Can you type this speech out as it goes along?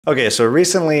Okay, so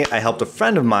recently I helped a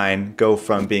friend of mine go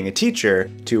from being a teacher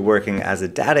to working as a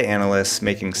data analyst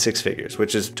making six figures,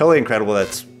 which is totally incredible.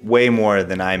 That's way more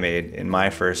than I made in my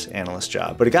first analyst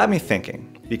job. But it got me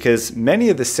thinking, because many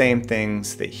of the same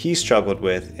things that he struggled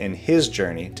with in his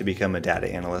journey to become a data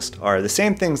analyst are the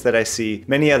same things that I see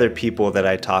many other people that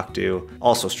I talk to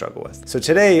also struggle with. So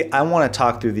today I want to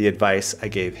talk through the advice I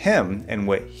gave him and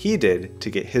what he did to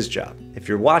get his job. If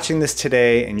you're watching this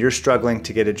today and you're struggling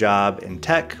to get a job in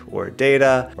tech or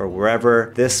data or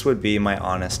wherever, this would be my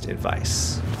honest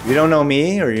advice. If you don't know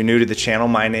me or you're new to the channel,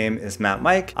 my name is Matt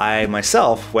Mike. I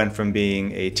myself went from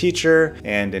being a teacher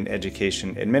and an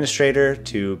education administrator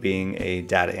to being a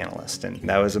data analyst. And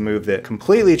that was a move that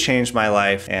completely changed my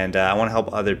life, and I want to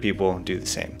help other people do the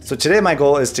same. So today my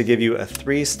goal is to give you a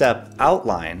 3-step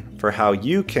outline for how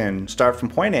you can start from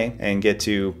point A and get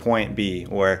to point B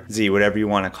or Z, whatever you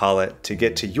want to call it, to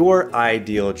get to your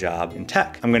ideal job in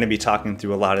tech. I'm going to be talking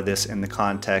through a lot of this in the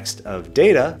context of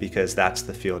data because that's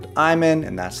the field I'm in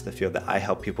and that's the field that I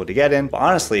help people to get in. But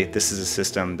honestly, this is a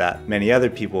system that many other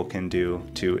people can do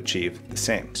to achieve the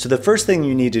same. So the first thing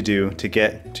you need to do to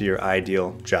get to your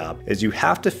ideal job is you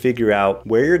have to figure out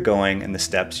where you're going and the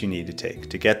steps you need to take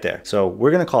to get there. So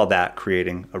we're going to call that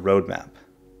creating a roadmap.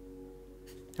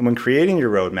 And when creating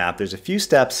your roadmap, there's a few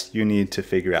steps you need to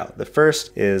figure out. The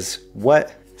first is,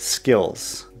 what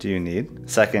skills do you need?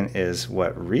 Second is,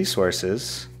 what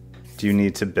resources do you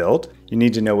need to build? You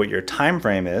need to know what your time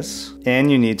frame is,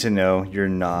 and you need to know your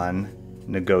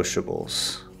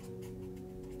non-negotiables.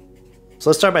 So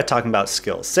let's start by talking about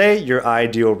skills. Say your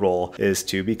ideal role is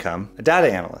to become a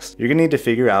data analyst. You're gonna need to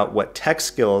figure out what tech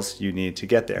skills you need to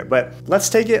get there. But let's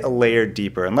take it a layer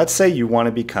deeper, and let's say you wanna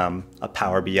become a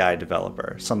Power BI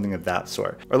developer, something of that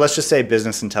sort. Or let's just say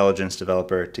business intelligence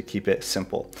developer to keep it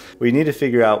simple. Well, you need to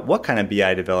figure out what kind of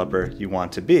BI developer you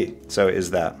want to be. So is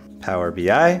that Power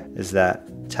BI? Is that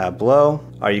Tableau?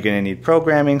 Are you gonna need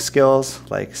programming skills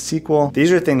like SQL?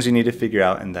 These are things you need to figure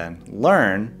out and then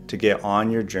learn to get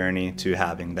on your journey to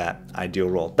having that ideal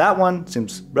role. That one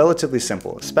seems relatively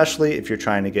simple, especially if you're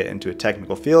trying to get into a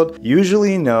technical field. You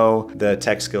usually know the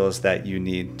tech skills that you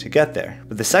need to get there.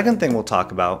 But the second thing we'll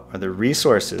talk about are the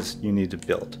resources you need to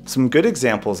build. Some good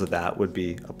examples of that would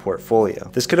be a portfolio.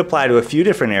 This could apply to a few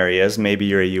different areas. Maybe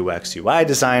you're a UX UI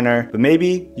designer, but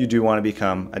maybe you do want to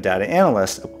become a data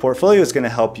analyst. A portfolio is going to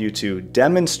help you to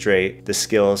demonstrate the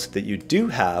skills that you do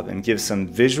have and give some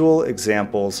visual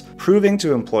examples proving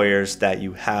to employers that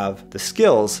you have the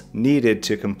skills needed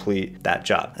to complete that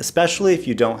job, especially if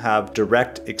you don't have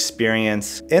direct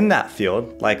experience in that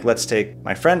field. Like, let's take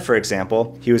my friend, for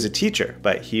example. He was a teacher,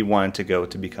 but he wanted to go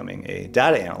to becoming a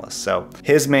data analyst. So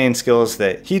his main skills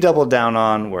that he doubled down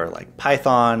on were like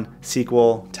Python,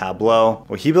 SQL, Tableau.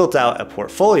 Well, he built out a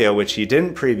portfolio, which he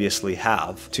didn't previously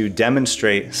have, to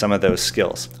demonstrate some of those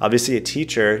skills. Obviously, a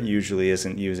teacher usually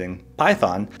isn't using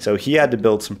Python, so he had to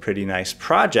build some pretty nice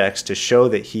projects to show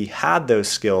that he had those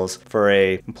skills for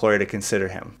an employer to consider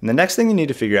him. And the next thing you need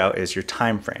to figure out is your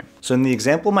time frame. So in the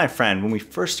example of my friend, when we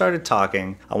first started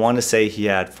talking, I want to say he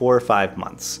had 4 or 5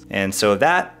 months. And so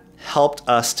that helped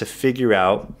us to figure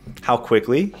out how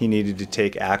quickly he needed to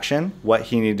take action, what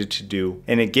he needed to do,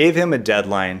 and it gave him a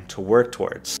deadline to work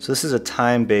towards. So this is a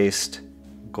time-based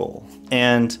goal.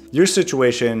 And your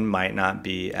situation might not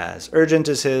be as urgent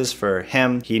as his. For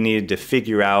him, he needed to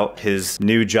figure out his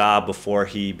new job before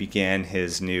he began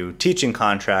his new teaching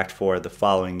contract for the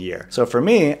following year. So for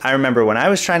me, I remember when I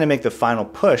was trying to make the final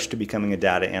push to becoming a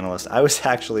data analyst, I was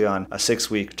actually on a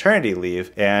 6-week maternity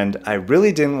leave, and I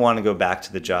really didn't want to go back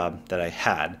to the job that I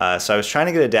had. So I was trying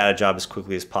to get a data job as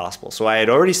quickly as possible. So I had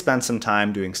already spent some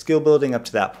time doing skill building up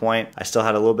to that point. I still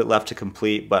had a little bit left to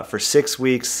complete, but for 6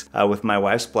 weeks, with my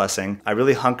wife's blessing, I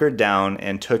really hunkered down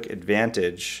and took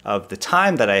advantage of the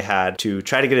time that I had to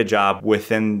try to get a job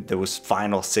within those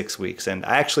final 6 weeks. And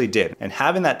I actually did. And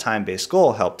having that time-based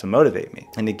goal helped to motivate me.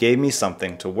 And it gave me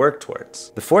something to work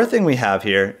towards. The fourth thing we have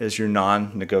here is your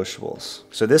non-negotiables.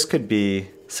 So this could be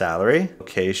salary,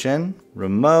 location,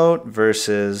 remote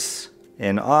versus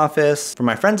in office. For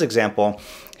my friend's example,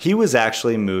 he was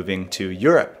actually moving to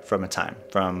Europe from a time,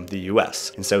 from the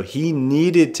US. And so he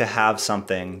needed to have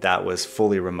something that was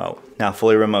fully remote. Now,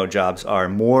 fully remote jobs are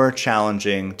more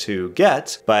challenging to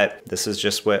get, but this is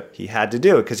just what he had to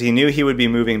do because he knew he would be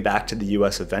moving back to the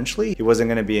US eventually. He wasn't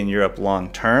gonna be in Europe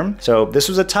long term. So this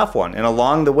was a tough one. And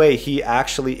along the way, he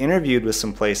actually interviewed with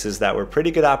some places that were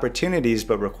pretty good opportunities,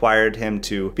 but required him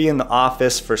to be in the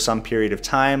office for some period of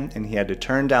time. And he had to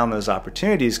turn down those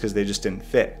opportunities because they just didn't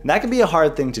fit. And that can be a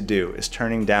hard thing to do, is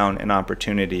turning down an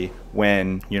opportunity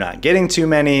when you're not getting too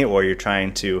many or you're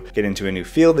trying to get into a new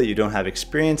field that you don't have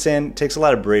experience in. It takes a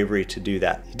lot of bravery to do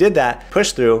that. He did that,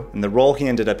 pushed through, and the role he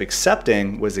ended up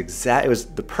accepting was it was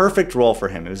the perfect role for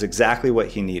him. It was exactly what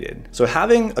he needed. So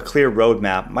having a clear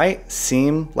roadmap might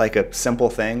seem like a simple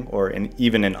thing or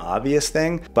even an obvious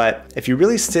thing, but if you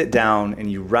really sit down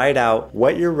and you write out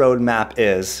what your roadmap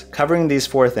is, covering these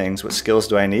 4 things: what skills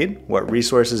do I need? What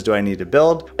resources do I need to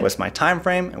build? What's my time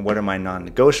frame? And what are my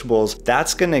non-negotiables?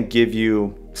 That's gonna give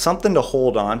you something to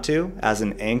hold on to as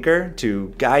an anchor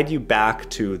to guide you back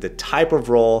to the type of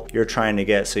role you're trying to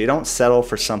get, so you don't settle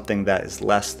for something that is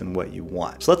less than what you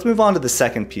want. So let's move on to the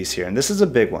second piece here, and this is a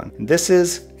big one. This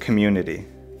is community.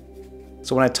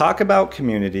 So when I talk about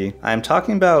community, I'm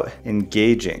talking about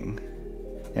engaging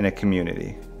in a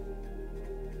community.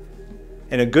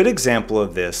 And a good example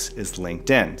of this is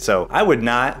LinkedIn. So I would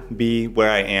not be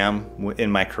where I am in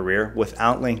my career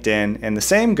without LinkedIn, and the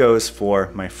same goes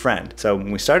for my friend. So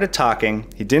when we started talking,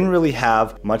 he didn't really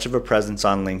have much of a presence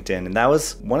on LinkedIn, and that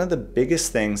was one of the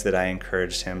biggest things that I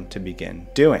encouraged him to begin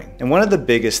doing. And one of the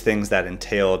biggest things that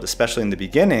entailed, especially in the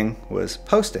beginning, was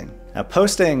posting. Now,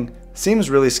 posting seems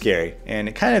really scary, and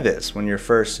it kind of is when you're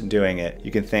first doing it. You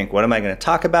can think, what am I going to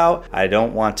talk about? I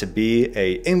don't want to be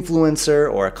an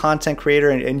influencer or a content creator,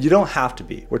 and you don't have to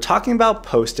be. We're talking about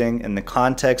posting in the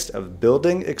context of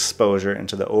building exposure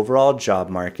into the overall job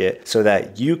market so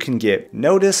that you can get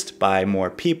noticed by more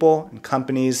people and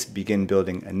companies, begin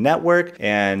building a network,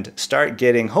 and start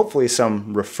getting hopefully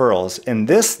some referrals. And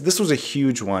this was a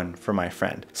huge one for my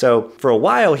friend. So for a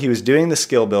while he was doing the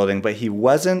skill building, but he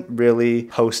wasn't really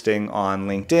posting on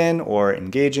LinkedIn or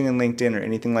engaging in LinkedIn or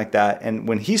anything like that. And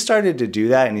when he started to do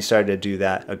that, and he started to do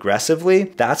that aggressively,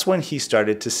 that's when he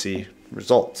started to see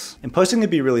results. And posting can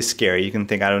be really scary. You can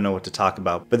think, I don't know what to talk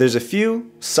about, but there's a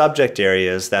few subject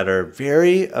areas that are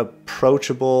very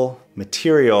approachable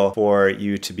material for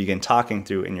you to begin talking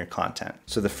through in your content.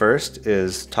 So the first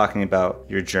is talking about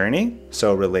your journey,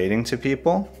 so relating to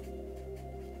people.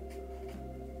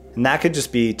 And that could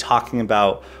just be talking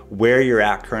about where you're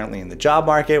at currently in the job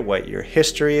market, what your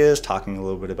history is, talking a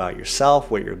little bit about yourself,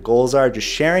 what your goals are, just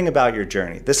sharing about your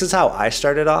journey. This is how I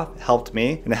started off. It helped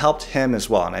me, and it helped him as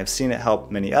well. And I've seen it help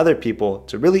many other people.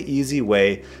 It's a really easy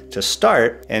way to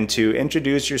start and to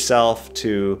introduce yourself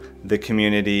to the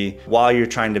community while you're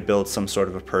trying to build some sort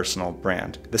of a personal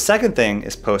brand. The second thing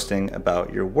is posting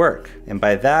about your work. And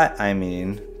by that, I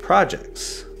mean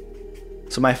projects.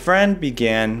 So my friend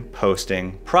began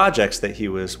posting projects that he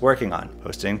was working on,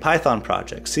 posting Python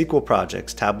projects, SQL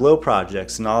projects, Tableau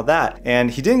projects, and all that.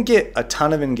 And he didn't get a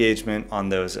ton of engagement on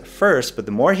those at first, but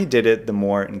the more he did it, the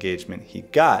more engagement he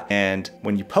got. And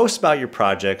when you post about your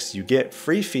projects, you get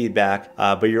free feedback,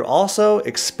 but you're also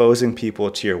exposing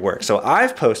people to your work. So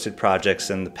I've posted projects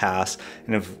in the past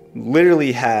and have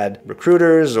literally had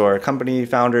recruiters or company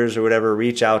founders or whatever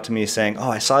reach out to me saying, oh,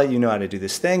 I saw you know how to do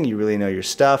this thing. You really know your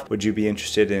stuff. Would you be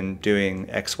interested in doing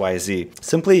XYZ?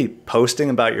 Simply posting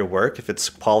about your work, if it's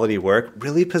quality work,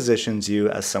 really positions you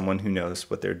as someone who knows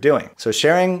what they're doing. So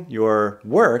sharing your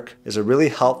work is a really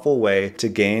helpful way to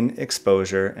gain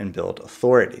exposure and build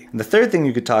authority. And the third thing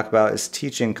you could talk about is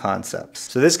teaching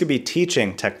concepts. So this could be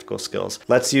teaching technical skills.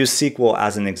 Let's use SQL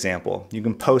as an example. You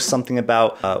can post something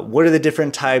about what are the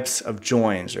different types of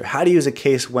joins, or how to use a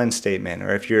case when statement,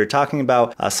 or if you're talking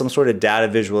about some sort of data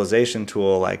visualization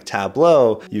tool like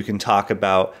Tableau, you can talk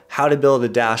about how to build a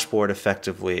dashboard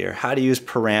effectively or how to use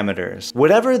parameters.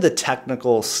 Whatever the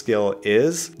technical skill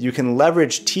is, you can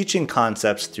leverage teaching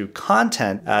concepts through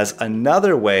content as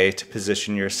another way to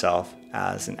position yourself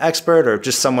as an expert or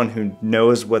just someone who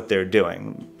knows what they're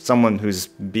doing, someone who's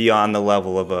beyond the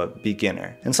level of a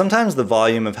beginner. And sometimes the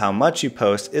volume of how much you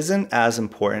post isn't as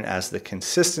important as the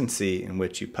consistency in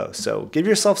which you post. So give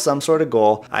yourself some sort of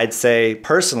goal.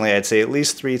 Personally, I'd say at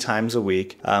least 3 times a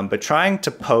week, but trying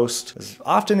to post as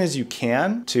often as you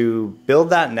can to build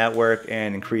that network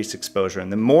and increase exposure.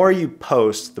 And the more you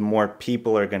post, the more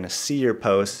people are gonna see your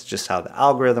posts, just how the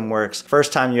algorithm works.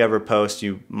 First time you ever post,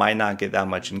 you might not get that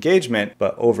much engagement,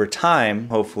 but over time,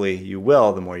 hopefully you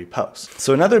will the more you post.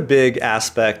 So another big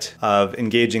aspect of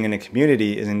engaging in a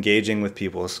community is engaging with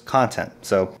people's content.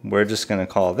 So we're just gonna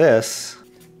call this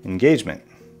engagement.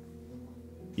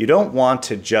 You don't want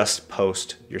to just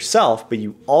post yourself, but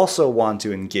you also want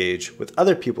to engage with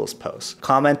other people's posts.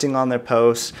 Commenting on their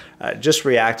posts, just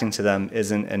reacting to them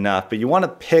isn't enough, but you want to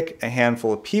pick a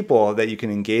handful of people that you can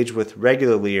engage with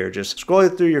regularly, or just scroll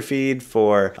through your feed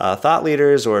for thought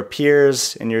leaders or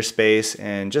peers in your space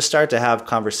and just start to have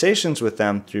conversations with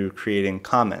them through creating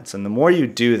comments. And the more you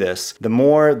do this, the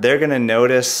more they're going to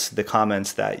notice the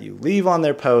comments that you leave on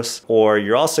their posts, or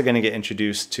you're also going to get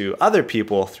introduced to other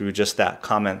people through just that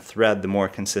comment thread the more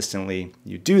consistently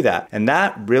you do that. And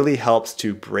that really helps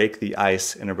to break the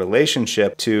ice in a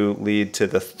relationship to lead to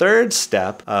the third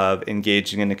step of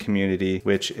engaging in a community,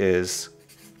 which is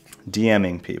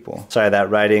DMing people. Sorry,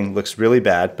 that writing looks really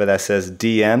bad, but that says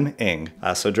DMing,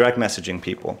 so direct messaging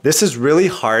people. This is really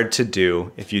hard to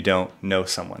do if you don't know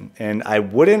someone, and I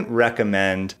wouldn't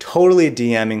recommend totally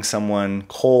DMing someone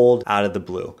cold out of the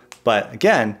blue. But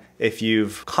again, if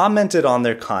you've commented on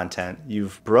their content,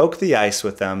 you've broke the ice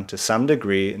with them to some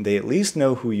degree, and they at least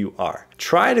know who you are.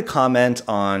 Try to comment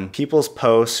on people's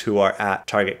posts who are at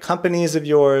target companies of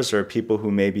yours, or people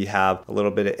who maybe have a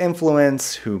little bit of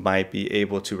influence, who might be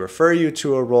able to refer you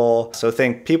to a role. So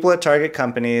think people at target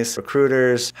companies,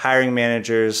 recruiters, hiring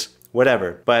managers,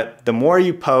 whatever. But the more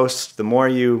you post, the more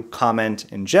you comment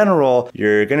in general,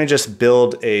 you're gonna just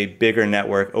build a bigger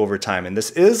network over time. And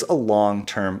this is a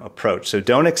long-term approach. So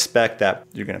don't expect that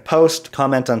you're gonna post,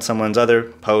 comment on someone's other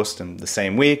post in the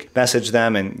same week, message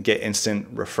them and get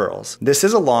instant referrals. This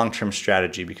is a long-term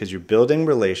strategy because you're building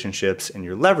relationships and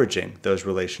you're leveraging those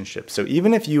relationships. So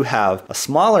even if you have a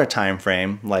smaller time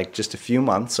frame, like just a few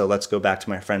months, so let's go back to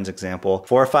my friend's example,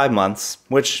 4 or 5 months,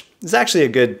 which is actually a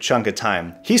good chunk of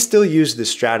time, he still used this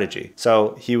strategy.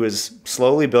 So he was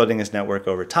slowly building his network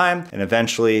over time, and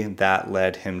eventually that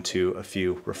led him to a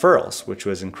few referrals, which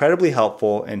was incredibly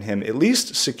helpful in him at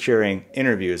least securing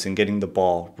interviews and getting the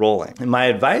ball rolling. And my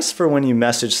advice for when you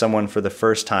message someone for the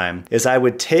first time is I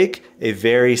would take a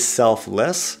very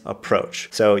selfless approach.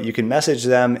 So you can message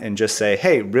them and just say,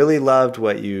 hey, really loved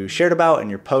what you shared about in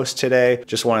your post today.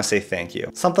 Just want to say thank you.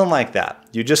 Something like that.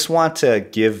 You just want to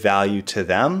give value to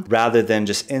them rather than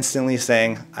just instantly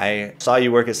saying, I saw you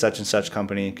work at such and such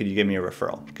company, could you give me a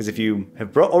referral? Because if you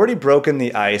have already broken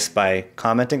the ice by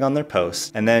commenting on their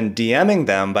posts and then DMing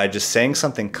them by just saying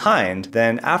something kind,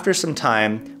 then after some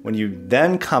time, when you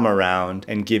then come around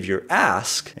and give your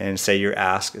ask and say your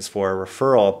ask is for a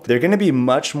referral, they're gonna be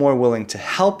much more willing to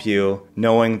help you,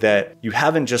 knowing that you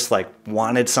haven't just like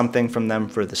wanted something from them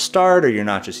for the start, or you're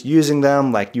not just using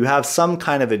them, like you have some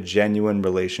kind of a genuine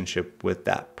relationship with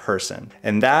that person.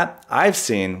 And that I've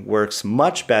seen works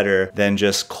much better than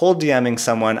just cold DMing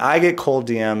someone. I get cold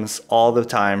DMs all the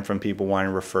time from people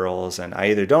wanting referrals, and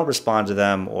I either don't respond to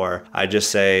them or I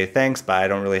just say thanks, but I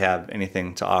don't really have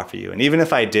anything to offer you. And even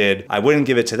if I did, I wouldn't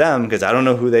give it to them because I don't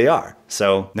know who they are.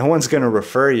 So no one's gonna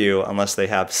refer you unless they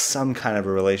have some kind of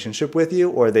a relationship with you,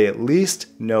 or they at least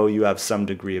know you have some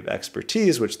degree of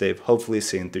expertise, which they've hopefully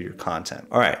seen through your content.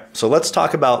 All right, so let's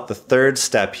talk about the third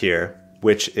step here,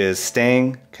 which is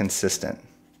staying consistent.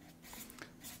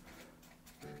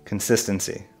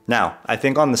 Consistency. Now, I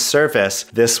think on the surface,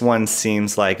 this one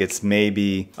seems like it's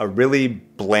maybe a really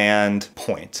bland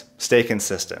point. Stay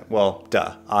consistent. Well,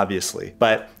 duh, obviously.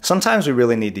 But sometimes we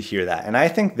really need to hear that. And I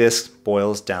think this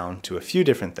boils down to a few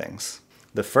different things.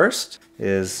 The first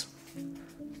is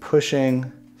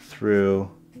pushing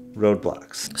through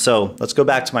roadblocks. So let's go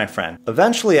back to my friend.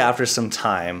 Eventually, after some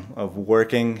time of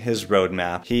working his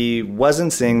roadmap, he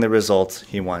wasn't seeing the results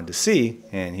he wanted to see,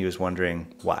 and he was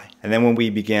wondering why. And then when we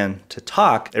began to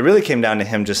talk, it really came down to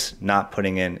him just not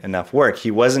putting in enough work. He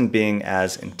wasn't being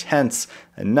as intense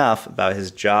enough about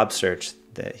his job search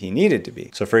that he needed to be.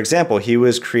 So for example, he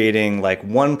was creating like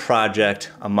one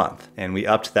project a month, and we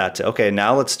upped that to, okay,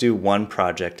 now let's do one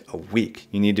project a week.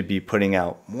 You need to be putting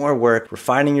out more work,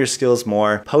 refining your skills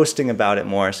more, posting about it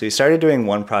more. So he started doing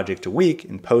one project a week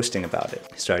and posting about it.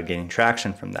 He started gaining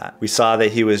traction from that. We saw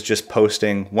that he was just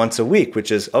posting once a week,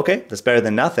 which is, okay, that's better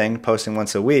than nothing, posting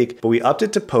once a week, but we upped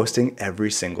it to posting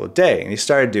every single day. And he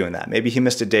started doing that. Maybe he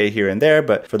missed a day here and there,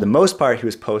 but for the most part, he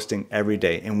was posting every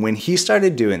day. And when he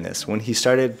started doing this, when he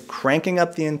started cranking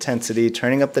up the intensity,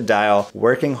 turning up the dial,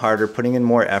 working harder, putting in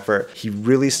more effort, he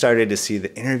really started to see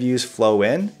the interviews flow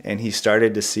in, and he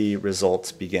started to see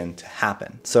results begin to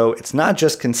happen. So it's not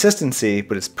just consistency,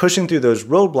 but it's pushing through those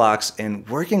roadblocks and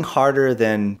working harder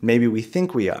than maybe we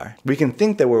think we are. We can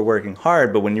think that we're working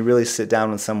hard, but when you really sit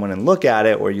down with someone and look at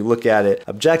it, or you look at it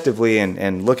objectively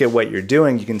and look at what you're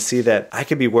doing, you can see that I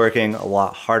could be working a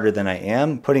lot harder than I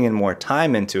am, putting in more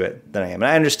time into it than I am. And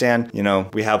I understand, you know,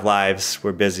 we have lives,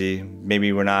 we're busy,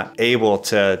 maybe we're not able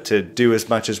to do as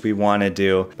much as we want to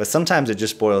do, but sometimes it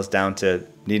just boils down to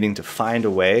needing to find a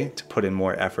way to put in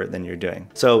more effort than you're doing.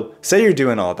 So say you're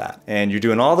doing all that and you're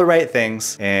doing all the right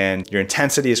things and your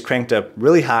intensity is cranked up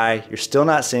really high, you're still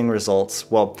not seeing results.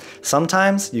 Well,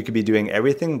 sometimes you could be doing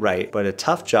everything right, but a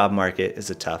tough job market is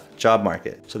a tough job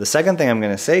market. So the second thing I'm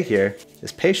gonna say here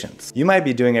is patience. You might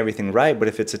be doing everything right, but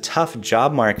if it's a tough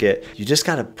job market, you just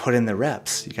gotta put in the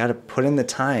reps. You gotta put in the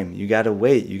time. You gotta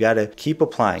wait. You gotta keep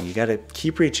applying. You gotta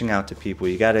keep reaching out to people.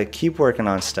 You gotta keep working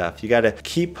on stuff. You gotta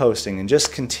keep posting and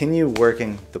just continue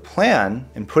working the plan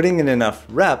and putting in enough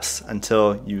reps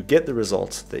until you get the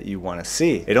results that you wanna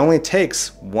see. It only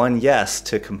takes one yes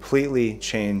to completely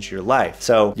change your life.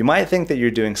 So you might think that you're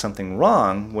doing something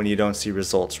wrong when you don't see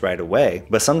results right away,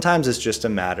 but sometimes it's just a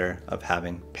matter of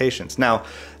having patience. Now,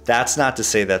 that's not to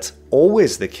say that's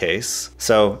always the case.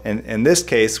 So in this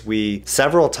case, we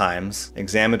several times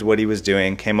examined what he was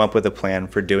doing, came up with a plan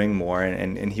for doing more,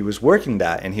 and he was working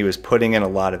that, and he was putting in a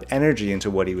lot of energy into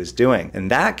what he was doing. In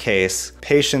that case,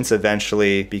 patience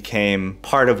eventually became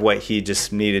part of what he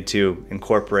just needed to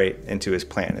incorporate into his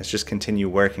plan. It's just continue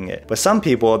working it. But some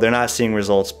people, they're not seeing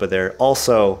results, but they're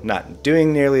also not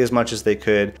doing nearly as much as they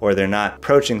could, or they're not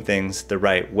approaching things the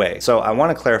right way. So I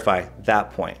want to clarify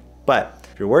that point. But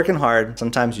if you're working hard,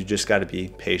 sometimes you just got to be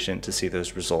patient to see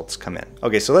those results come in.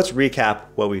 Okay, so let's recap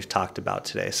what we've talked about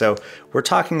today. So we're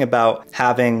talking about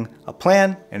having a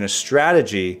plan and a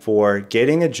strategy for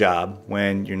getting a job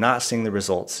when you're not seeing the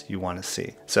results you want to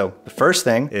see. So the first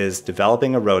thing is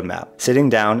developing a roadmap, sitting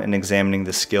down and examining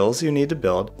the skills you need to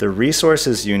build, the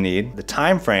resources you need, the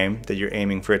time frame that you're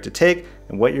aiming for it to take,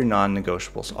 and what your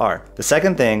non-negotiables are. The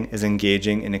second thing is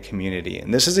engaging in a community.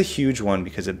 And this is a huge one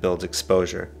because it builds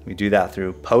exposure. We do that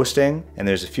through posting, and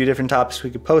there's a few different topics we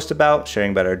could post about,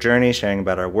 sharing about our journey, sharing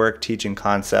about our work, teaching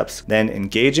concepts, then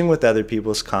engaging with other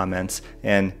people's comments,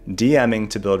 and DMing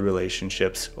to build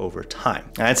relationships over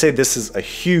time. And I'd say this is a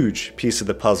huge piece of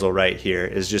the puzzle right here,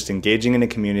 is just engaging in a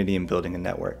community and building a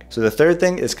network. So the third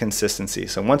thing is consistency.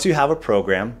 So once you have a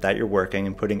program that you're working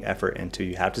and putting effort into,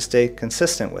 you have to stay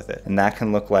consistent with it. And that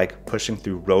can look like pushing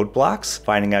through roadblocks,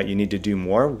 finding out you need to do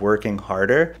more, working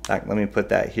harder. In fact, let me put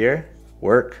that here,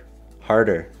 work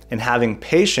harder. And having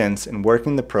patience in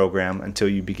working the program until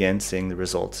you begin seeing the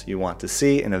results you want to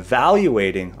see, and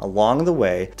evaluating along the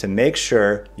way to make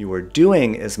sure you are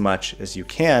doing as much as you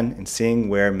can and seeing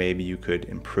where maybe you could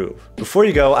improve. Before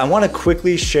you go, I want to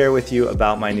quickly share with you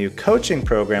about my new coaching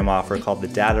program offer called the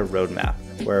Data Roadmap,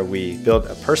 where we build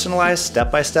a personalized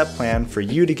step-by-step plan for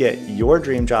you to get your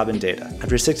dream job in data.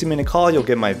 After a 60-minute call, you'll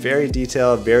get my very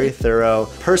detailed, very thorough,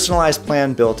 personalized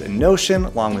plan built in Notion,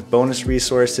 along with bonus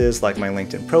resources like my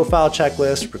LinkedIn profile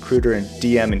checklist, recruiter and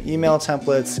DM and email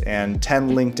templates, and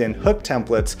 10 LinkedIn hook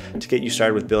templates to get you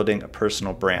started with building a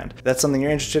personal brand. If that's something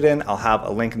you're interested in, I'll have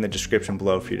a link in the description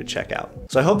below for you to check out.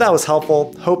 So I hope that was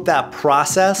helpful. Hope that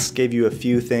process gave you a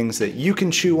few things that you can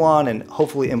chew on and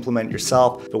hopefully implement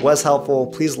yourself. If it was helpful,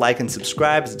 please like and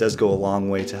subscribe, as it does go a long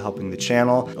way to helping the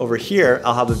channel. Over here,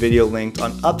 I'll have a video linked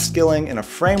on upskilling and a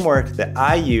framework that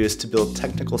I use to build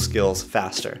technical skills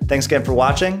faster. Thanks again for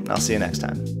watching, and I'll see you next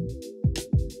time.